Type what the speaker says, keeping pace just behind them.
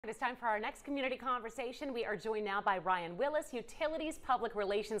It's time for our next community conversation. We are joined now by Ryan Willis, Utilities Public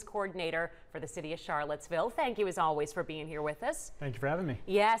Relations Coordinator for the City of Charlottesville. Thank you as always for being here with us. Thank you for having me.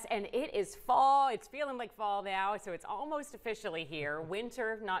 Yes, and it is fall. It's feeling like fall now, so it's almost officially here.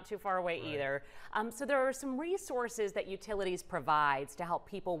 Winter not too far away either. So there are some resources that Utilities provides to help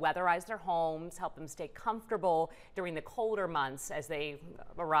people weatherize their homes, help them stay comfortable during the colder months as they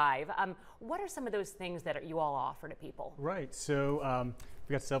arrive. What are some of those things that you all offer to people? Right, so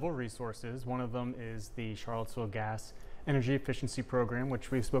we've got several resources. One of them is the Charlottesville Gas Energy Efficiency Program,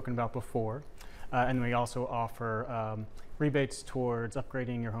 which we've spoken about before. And we also offer rebates towards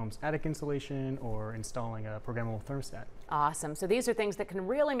upgrading your home's attic insulation or installing a programmable thermostat. Awesome. So these are things that can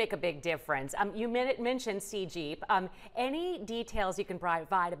really make a big difference. You mentioned CJEEP. Any details you can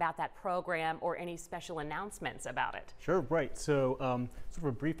provide about that program or any special announcements about it? Sure, right. So sort of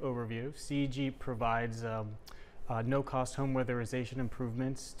a brief overview. CJEEP provides no-cost home weatherization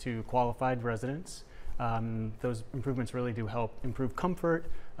improvements to qualified residents. Those improvements really do help improve comfort,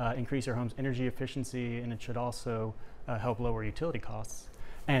 increase your home's energy efficiency, and it should also help lower utility costs.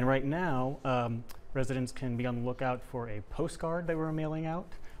 And right now, residents can be on the lookout for a postcard that we're mailing out.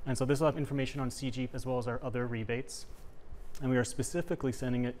 And so this will have information on CJEEP as well as our other rebates. And we are specifically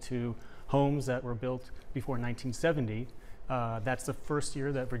sending it to homes that were built before 1970. That's the first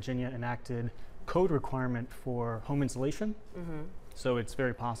year that Virginia enacted code requirement for home insulation. So it's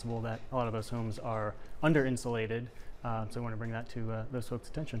very possible that a lot of those homes are under insulated. So I want to bring that to those folks'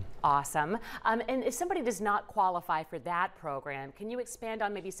 attention. Awesome. And if somebody does not qualify for that program, can you expand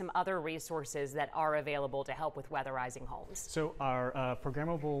on maybe some other resources that are available to help with weatherizing homes? So our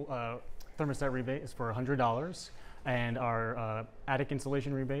programmable thermostat rebate is for $100, and our attic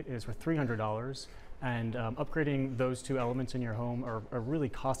insulation rebate is for $300. And upgrading those two elements in your home are really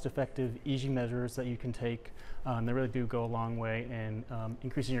cost-effective, easy measures that you can take. They really do go a long way in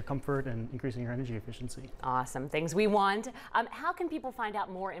increasing your comfort and increasing your energy efficiency. Awesome. Things we want. How can people find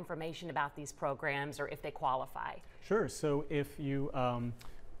out more information about these programs or if they qualify? Sure. So if you are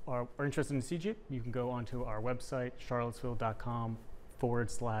interested in CJEEP, you can go onto our website,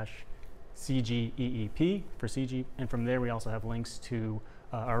 charlottesville.com/CGEEP for CJEEP. And from there, we also have links to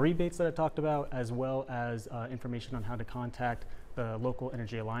our rebates that I talked about, as well as information on how to contact the local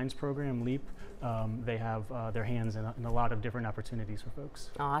Energy Alliance program, LEAP. They have their hands in a lot of different opportunities for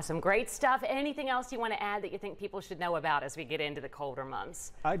folks. Awesome. Great stuff. Anything else you want to add that you think people should know about as we get into the colder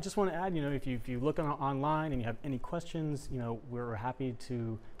months? I just want to add, if you look online and you have any questions, we're happy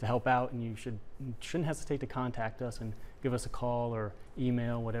to help out, and you shouldn't hesitate to contact us and give us a call or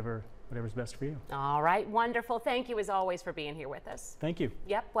email, whatever's best for you. All right. Wonderful. Thank you as always for being here with us. Thank you.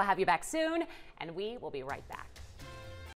 Yep. We'll have you back soon, and we will be right back.